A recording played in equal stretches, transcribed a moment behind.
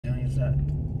shot.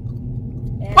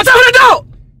 What's up with the dog?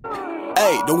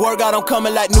 Hey, the workout I'm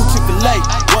coming like new Chick-fil-A.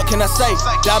 What can I say?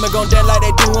 Diamond gon' dance like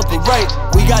they do on parade.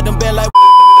 We got them bent like.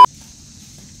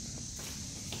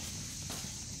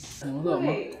 What's up,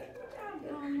 man?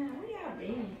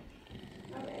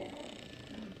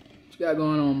 What you got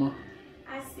going on, ma?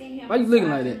 I see him. Why you looking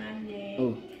like that?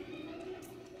 Oh.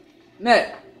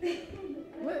 Nat.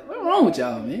 What's wrong with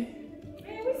y'all, man?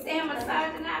 Man, we see him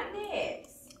massaging our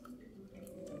necks.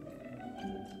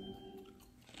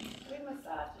 We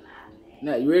massaging our necks.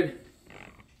 Nat, you ready?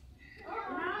 No,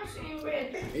 she ain't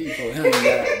ready. Hey, folks, I ain't got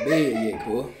out of bed yet,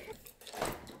 cool. Put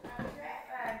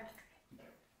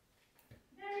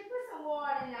some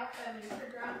water in there for me to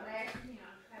drop last year.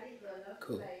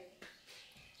 Cool.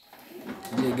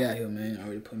 Just got here, man.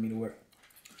 Already put me to work.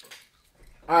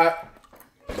 Alright.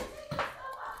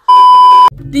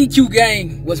 DQ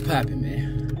gang, what's poppin',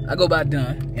 man? I go by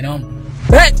Dunn, and I'm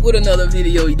back with another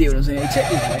video. You did what I'm saying? Check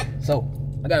this out. So,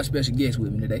 I got a special guest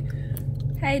with me today.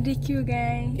 Hey, DQ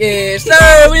gang. Yeah,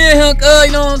 sir, we in here,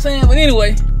 you know what I'm saying? But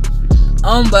anyway,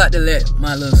 I'm about to let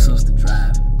my little sister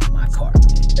drive my car.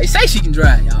 They say she can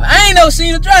drive, y'all. I ain't never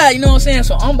seen her drive, you know what I'm saying?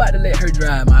 So I'm about to let her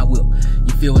drive my whip.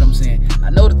 You feel what I'm saying? I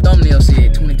know the thumbnail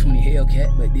said 2020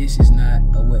 Hellcat, but this is not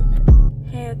a what, man?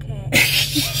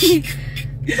 Hellcat.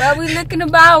 But we looking to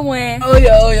buy one. Oh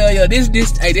yeah. This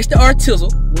the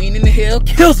Artizzle. We ain't in the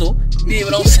Hellkizzle. You did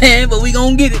what I'm saying? But we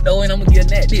gonna get it though, and I'm gonna get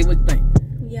that. Did what you think?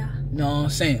 Yeah. You know what I'm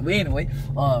saying? But anyway,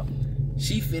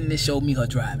 she finna show me her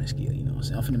driving skill. You know what I'm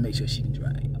saying? I'm finna make sure she can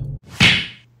drive, y'all.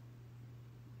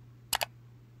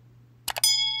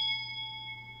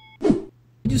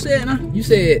 What you said, huh? You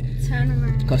said turn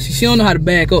around. Cause she don't know how to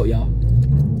back up, y'all.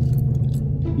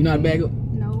 You know how to back up?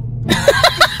 No.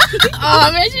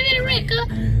 Oh man, she been a wreck, huh?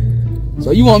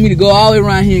 So you want me to go all the way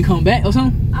around here and come back or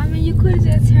something? I mean, you could have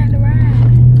just turned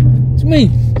around. What you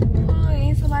mean? Oh,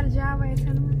 ain't somebody driveway and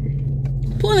turn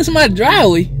around? Pulling somebody's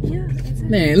driveway? Yeah, that's it.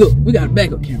 Man, look, we got a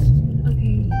backup camera.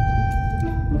 Okay.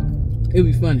 It'd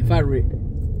be funny if I wrecked it.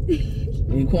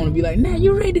 And Quona be like, nah,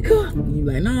 you wrecked the car. And you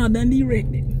be like, nah, Dundee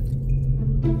wrecked it.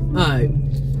 Alright.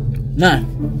 Nah.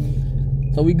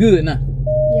 So we good now?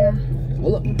 Yeah.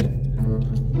 Hold up.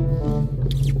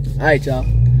 Alright, y'all.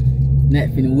 Nat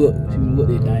finna whoop. She finna whoop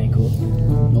that thing, cool.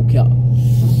 No cap.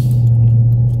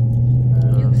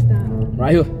 You stop.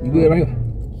 Right here. You good right here?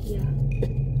 Yeah.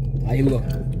 Alright, here we go.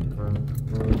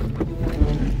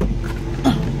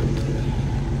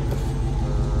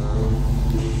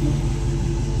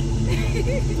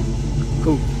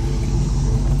 Cool.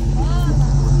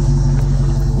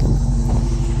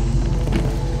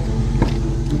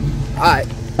 Alright.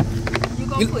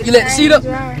 You let the seat up? Oh,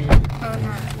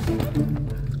 no.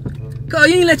 Cause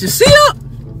you ain't let your seat up?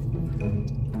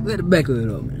 Let the back of it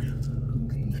up, man.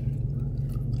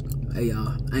 Hey,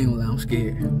 y'all. I ain't gonna lie, I'm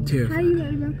scared. I'm terrified. How you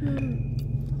let it back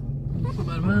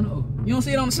up? Oh, you don't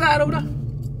see it on the side over there?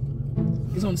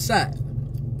 It's on the side.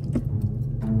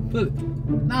 Pull it.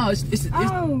 No, it's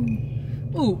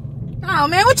Oh. Ooh. Nah,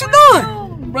 man, what you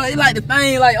doing? Bro, it's like the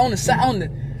thing like on the side,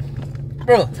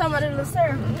 bro. Talking about the little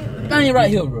circle. Thing right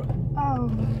here, bro. Oh.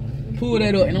 Pull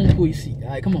that up and I'm gonna pull your seat. All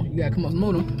right, come on. You gotta come up some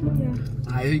more though. Yeah.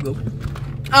 All right, here you go.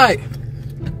 All right.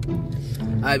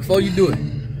 All right, before you do it,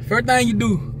 first thing you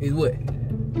do is what?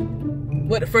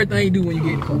 What the first thing you do when you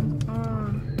get in the car?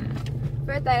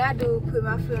 First thing I do is put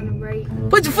my foot on the brake.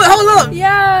 Put your foot, hold up.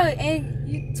 Yeah, and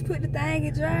you put the thing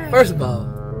and drive. First of all,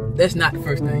 that's not the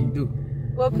first thing you do.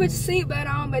 Well, put your seatbelt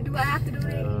on, but do I have to do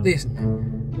that?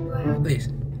 Listen, Do I have to?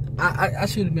 listen. I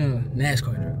should have been a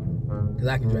NASCAR driver, cause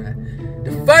I can drive.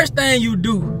 The first thing you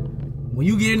do when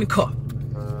you get in the car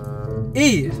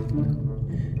is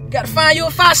you gotta find you a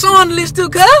 5-song to listen to,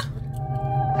 cuz.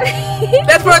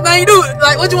 That's the first thing you do.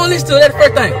 Like, what you want to listen to? That's the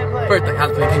first thing. First thing. I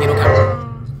can't get no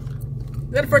camera.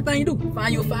 That's the first thing you do.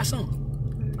 Find you a 5-song.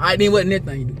 All right, then what the next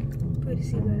thing you do? Put the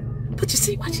seatbelt on. Put your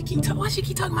seat. Why she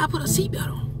keep talking about put a seatbelt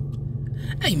on?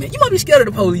 Hey man, you might be scared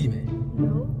of the police, man.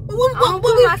 No. I What don't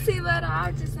put my seatbelt on.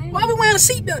 I was just saying. why we wearing a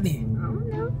seatbelt then? I don't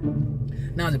know.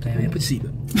 Nah, I'm just playing, man. Put your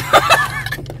seatbelt.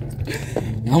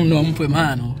 I don't know. I'm gonna put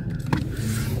mine on.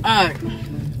 All right.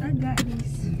 I got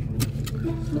this.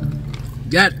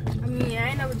 Got it. I mean, I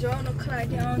ain't never drove no car like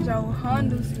that. I don't drive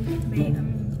Hondas.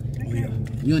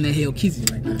 You in that hell kizzy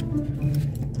right now.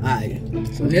 Alright.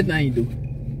 So next thing you do.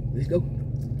 Let's go.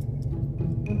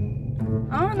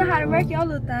 I don't know how to work your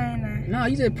little thing now. No,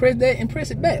 you just press that and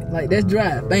press it back. Like that's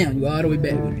drive. Bam, you all the way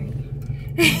back with it.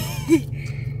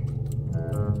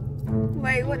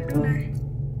 Wait, what to do now?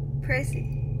 Press it.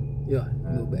 Yeah,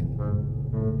 go back.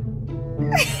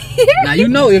 Now you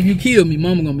know if you kill me,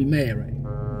 mama gonna be mad, right?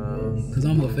 Cause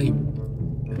I'm her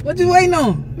favorite. What you waiting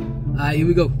on? Alright, here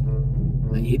we go.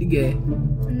 Now you hit the gas.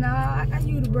 Nah, I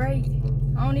use the brake.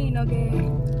 I don't need no gas.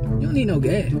 You don't need no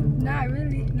gas. Not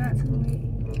really. Not too much.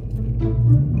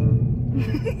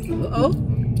 Uh-oh.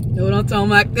 You know what I'm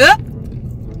talking about?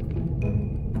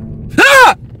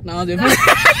 Ha! No, I'm just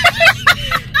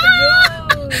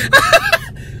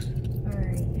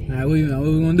Alright, what we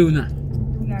gonna do now?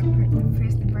 You gotta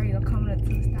press the brake or coming up to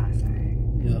the stop sign.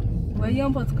 Yeah. Well, you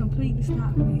don't supposed to complete the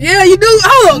stop. Man. Yeah, you do.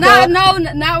 Hold on, No,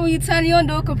 not when you turn. You don't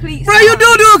do a complete stop. bro, you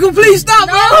do a complete stop,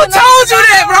 bro. Who told you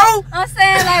that, bro? I'm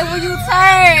saying like when you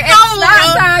turn at No,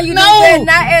 stop sign, you no. do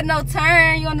not at no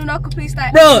turn. You don't do no complete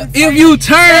stop. Bro, if you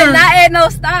turn. not at no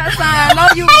stop sign. No,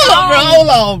 you Hold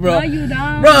on, bro. No, you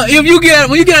don't. Bro, if you get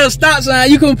when you get at a stop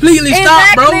sign, you completely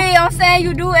stop, bro. Exactly. I'm saying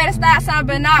you do at a stop sign,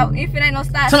 but not if it ain't no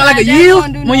stop sign. Something like a then yield?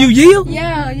 don't do When no- you yield?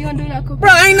 Yeah, you don't do no complete. Bro,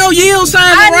 ain't no yield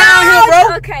signs I around know. here,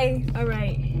 bro. Okay, all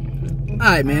right.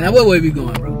 Alright, man. Now what way we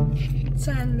going, bro?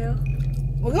 Turn left.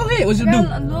 Well, go ahead. What you do?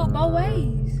 Look both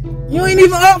ways. You ain't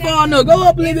even up far enough. Go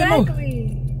up a little bit more.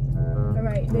 Exactly. All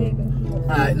right, there you go.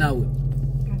 Alright, now what?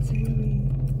 Got to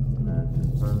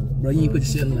Bro, you ain't put the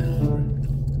ceiling light on,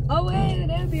 bro. Oh, wait,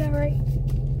 that'll be all right.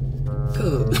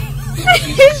 Cool.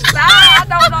 Stop. I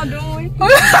know what I'm doing.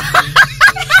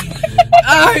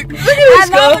 Alright, look at I this,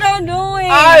 know what cuz. I'm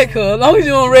doing. Alright, cuz. As long as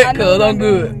you on I red, know cuz. what I'm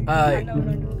good. doing. I Alright, know what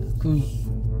I'm doing. cool. I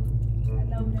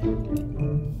know what I'm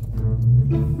doing.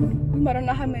 You better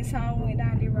know how many times we went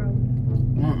down the road.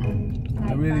 I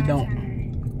Like really 5 don't. times.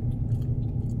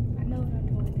 I know what I'm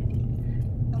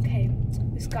doing. Okay,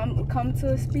 it's come to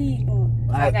a speed bump.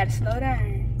 So I Alright. gotta slow down.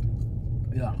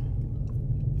 Yeah.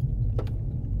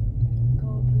 Go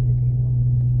up a little bit more.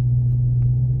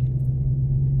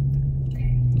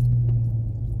 Okay.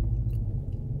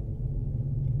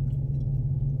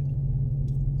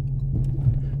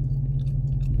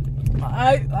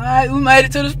 Alright, we made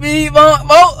it to the speed bump,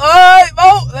 vote. Alright,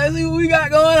 vote. Let's see what we got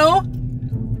going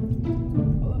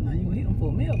on. Hold up, now you gonna hit them for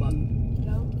a meal, bro.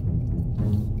 No.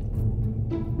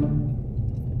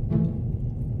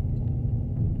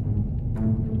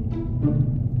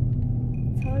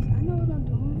 Told you, I know what I'm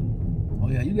doing. Oh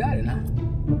yeah, you got it now.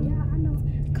 Yeah, I know.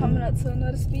 Coming up to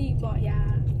another speed bump, y'all.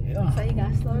 Yeah. So you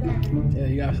gotta slow down. Yeah,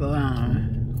 you gotta slow down,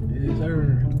 man. Yes,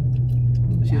 sir.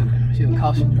 She a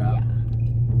caution driver.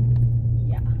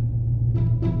 Yeah.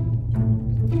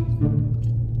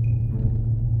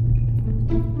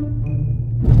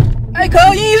 Hey,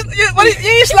 Cole, you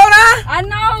ain't slow down? I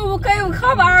know, okay, we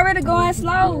come already going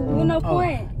slow. With no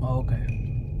point. Oh, okay.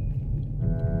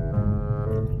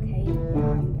 Okay, yeah,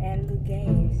 I'm adding a little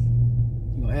gas.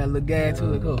 You gonna add a little gas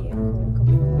to it, Cole? Yeah, come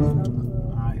on,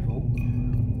 slow, Alright, folks.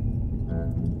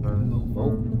 There we go,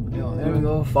 folks. Yo, there we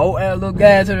go, folks. Add a little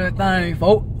gas to that thing,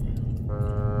 folks.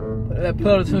 Put that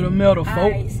pedal to the metal, folks.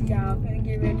 Alright, so y'all finna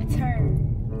get ready to turn.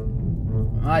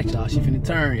 Alright, y'all. She finna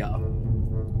turn, y'all.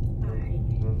 Alright.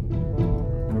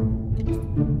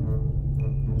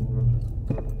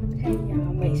 Okay,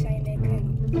 y'all, make sure ain't that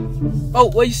cutting.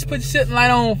 Folks, where you put your sitting light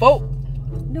on, folks?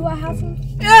 Do I have to?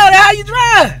 Yeah, that's how you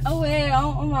drive. Oh,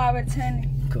 well, I'm already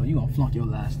turning. Cole, you gonna flunk your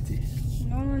license test.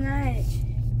 No, I'm not. I'm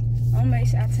gonna make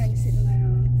sure I turn the sitting light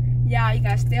on. Y'all, you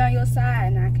gotta stay on your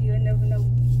side now, cause you'll never know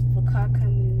if a car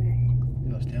coming tonight.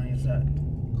 You gonna stay on your side.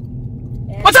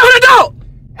 Yeah. What's up with the dog?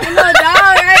 Ain't no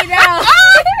dog right now.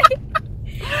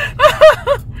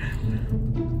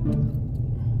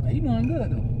 Hey, you doing good,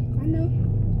 though. I know.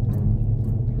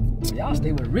 Y'all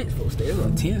stay with rich folks. Stay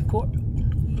with a 10 court.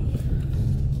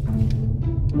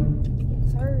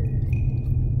 Sir.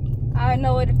 I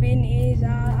know what the business is,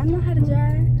 y'all. I know how to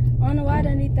drive. I don't know why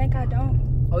they need to think I don't.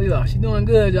 Oh, yeah. She doing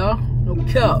good, y'all. No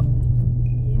cap.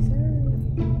 Yes, sir.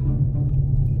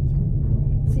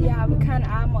 See, y'all, we kind of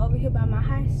I'm over here by my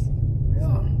house.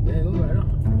 Yeah. There you go, right there.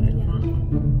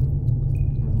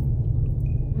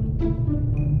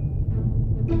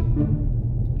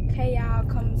 Okay, y'all,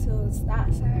 coming to a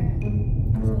stop sign.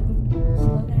 So,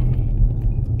 slow down.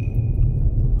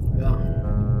 Yeah.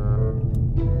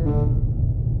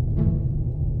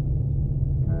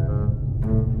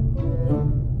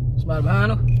 Somebody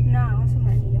behind her? Nah, I'm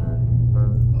somebody in the yard.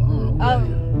 I don't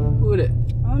know. Who that? I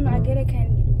don't know, I get it,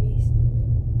 can't get the beast.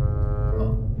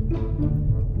 Oh.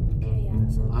 Okay, y'all,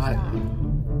 so Alright. stop.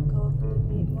 Go up a little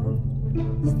bit more.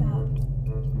 Stop.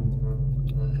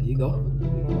 There you go.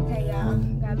 Okay, y'all,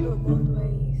 gotta look both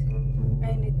ways.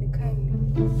 Ain't nothing coming.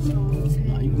 So I'm Nah,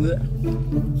 turning. you good?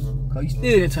 Cause you still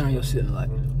didn't turn your sitting light.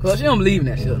 Cause she don't believe in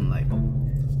that sitting light. Nah,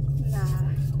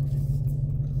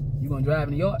 You gonna drive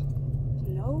in the yard?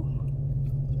 no.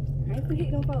 I ain't gonna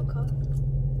hit no folk car.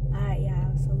 Alright,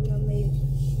 y'all, so we done made it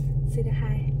to the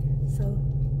high. So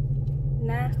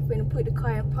now we're gonna put the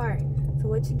car in park So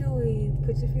what you do is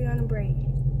put your feet on the brake.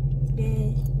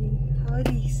 Then you hold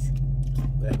these.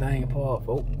 That thing apart,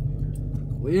 folks.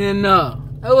 We in there.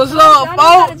 Hey, what's up,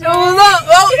 folks? Hey, what's up,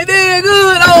 folks? You did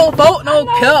good, old folks. No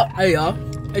cap. Hey, y'all.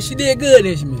 Hey, she did good,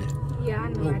 didn't she, man? Yeah, I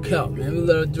know. No cap, man. We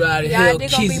let her drive the Yeah, Hellcat. they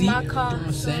gonna be my car. You know what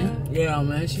I'm saying? Yeah,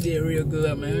 man. She did real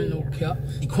good, man. No cap.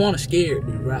 Quona scared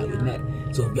to ride with Nat.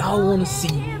 So if y'all want to see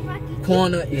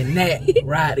Quona and Nat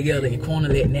ride together and Quona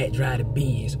let Nat drive the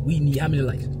Benz, we need how many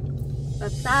likes?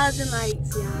 1,000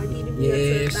 likes, y'all. Get the video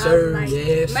to Yes, 1,000 sir. likes.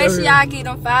 Yes, Make sir. sure y'all get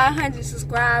them 500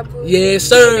 subscribers. Yes,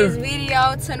 Put sir. this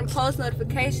video, turn the post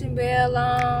notification bell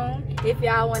on if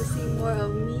y'all want to see more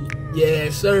of me.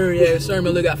 Yes, sir. Yes, sir.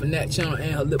 Man, look out for Nat channel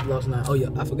and her lip gloss line. Oh, yeah.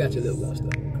 I forgot your lip gloss stuff.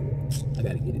 I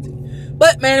got to get it to you.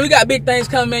 But, man, we got big things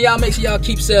coming, man. Y'all make sure y'all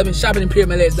keep subbing. Shopping at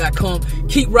ImperiumLX.com.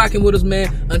 Keep rocking with us,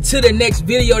 man. Until the next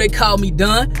video, they call me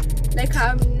done. They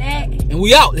call me Nat. And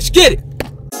we out. Let's get it.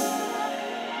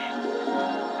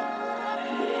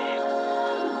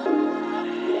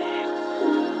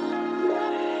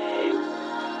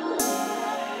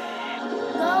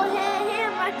 Go ahead, hit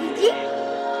Rocky G.